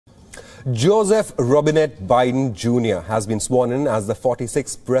Joseph Robinette Biden Jr. has been sworn in as the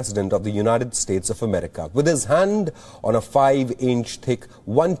 46th President of the United States of America. With his hand on a 5-inch thick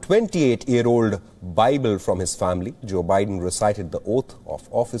 128-year-old Bible from his family, Joe Biden recited the oath of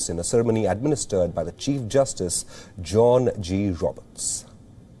office in a ceremony administered by the Chief Justice John G. Roberts.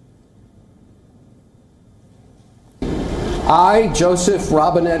 I, Joseph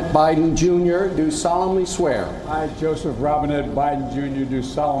Robinette Biden Jr., do solemnly swear. I, Joseph Robinette Biden Jr., do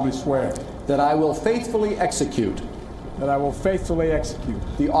solemnly swear. That I will faithfully execute. That I will faithfully execute.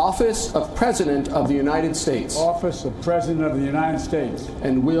 The office of President of the United States. Office of President of the United States.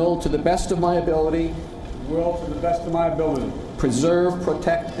 And will, to the best of my ability. Will, to the best of my ability. Preserve,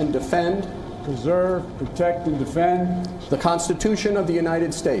 protect, and defend. Preserve, protect, and defend. The Constitution of the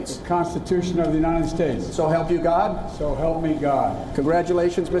United States. The Constitution of the United States. So help you God. So help me God.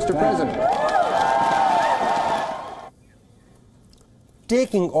 Congratulations, Mr. President.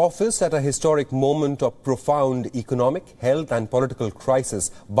 Taking office at a historic moment of profound economic, health and political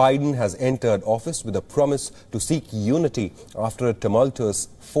crisis, Biden has entered office with a promise to seek unity after a tumultuous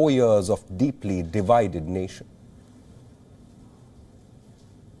 4 years of deeply divided nation.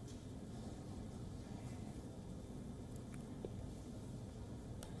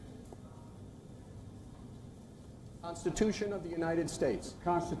 Constitution of the United States.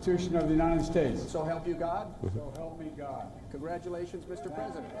 Constitution of the United States. So help you God. So help me God. Congratulations, Mr.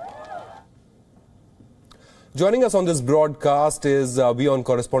 President. Joining us on this broadcast is WION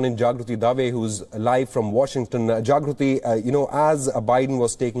correspondent Jagruti Dave, who's live from Washington. Jagruti, as Biden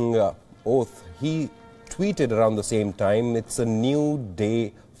was taking oath, he tweeted around the same time, "It's a new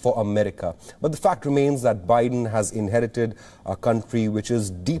day for America." But the fact remains that Biden has inherited a country which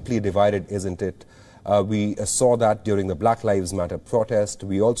is deeply divided, isn't it? We saw that during the Black Lives Matter protest.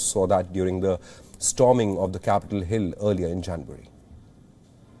 We also saw that during the storming of the Capitol Hill earlier in January.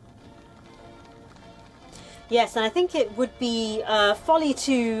 Yes, and I think it would be folly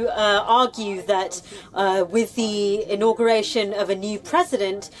to argue that with the inauguration of a new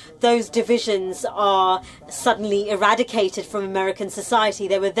president, those divisions are suddenly eradicated from American society.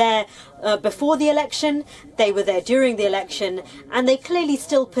 They were there before the election, they were there during the election, and they clearly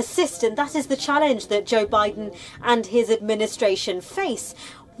still persist. And that is the challenge that Joe Biden and his administration face.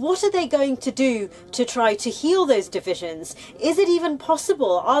 What are they going to do to try to heal those divisions? Is it even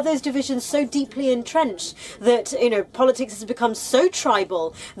possible? Are those divisions so deeply entrenched that, politics has become so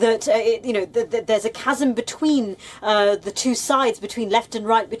tribal that, there's a chasm between the two sides, between left and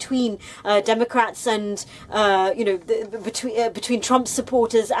right, between Democrats and, between Trump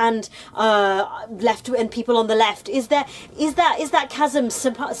supporters and left and people on the left? Is that chasm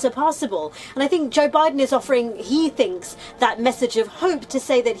surpassable? And I think Joe Biden is offering, he thinks, that message of hope to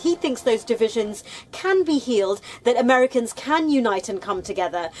say that he thinks those divisions can be healed, that Americans can unite and come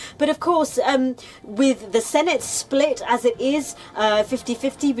together. But of course, with the Senate split as it is,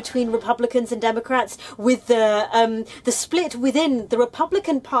 50-50 between Republicans and Democrats, with the split within the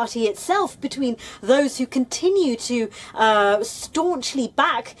Republican Party itself between those who continue to staunchly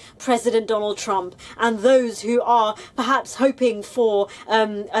back President Donald Trump and those who are perhaps hoping for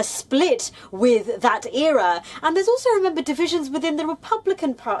a split with that era. And there's also, remember, divisions within the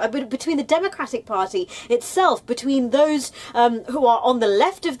Republican Party, between the Democratic Party itself, between those who are on the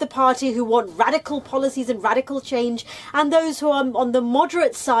left of the party who want radical policies and radical change, and those who are on the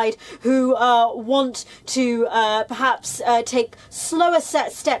moderate side who want to perhaps take slower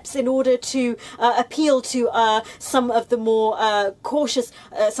steps in order to appeal to some of the more cautious,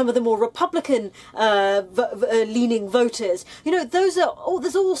 some of the more Republican leaning voters. There's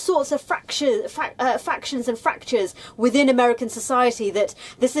all sorts of factions and fractures within American society that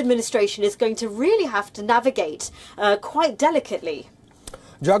this administration is going to really have to navigate quite delicately.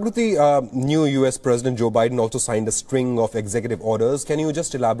 Jagruti, new US President Joe Biden also signed a string of executive orders. Can you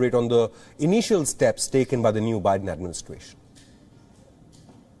just elaborate on the initial steps taken by the new Biden administration?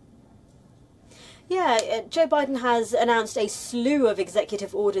 Yeah, Joe Biden has announced a slew of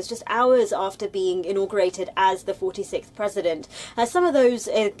executive orders just hours after being inaugurated as the 46th president. Some of those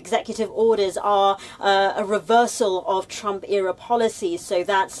executive orders are a reversal of Trump-era policies. So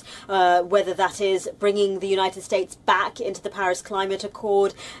that's whether that is bringing the United States back into the Paris Climate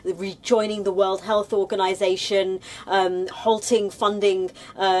Accord, rejoining the World Health Organization, halting funding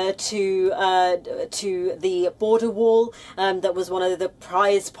to the border wall that was one of the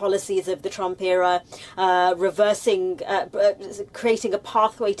prized policies of the Trump era. creating a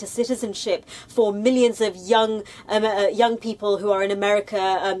pathway to citizenship for millions of young people who are in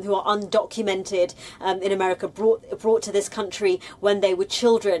America, who are undocumented in America, brought to this country when they were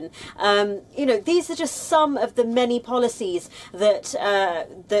children. These are just some of the many policies that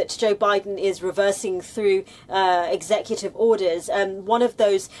Joe Biden is reversing through executive orders. One of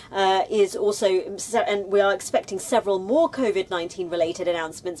those is also, and we are expecting several more COVID-19 related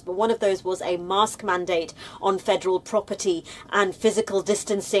announcements, but one of those was a mask mandate on federal property and physical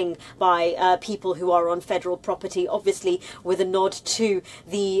distancing by people who are on federal property, obviously with a nod to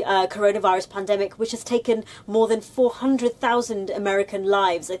the coronavirus pandemic, which has taken more than 400,000 American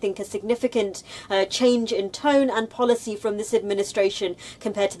lives. I think a significant change in tone and policy from this administration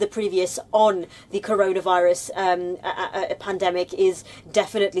compared to the previous on the coronavirus pandemic is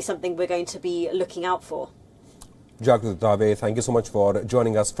definitely something we're going to be looking out for. Jagruti Dave, thank you so much for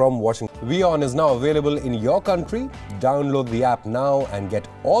joining us from Washington. WION is now available in your country. Download the app now and get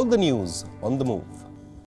all the news on the move.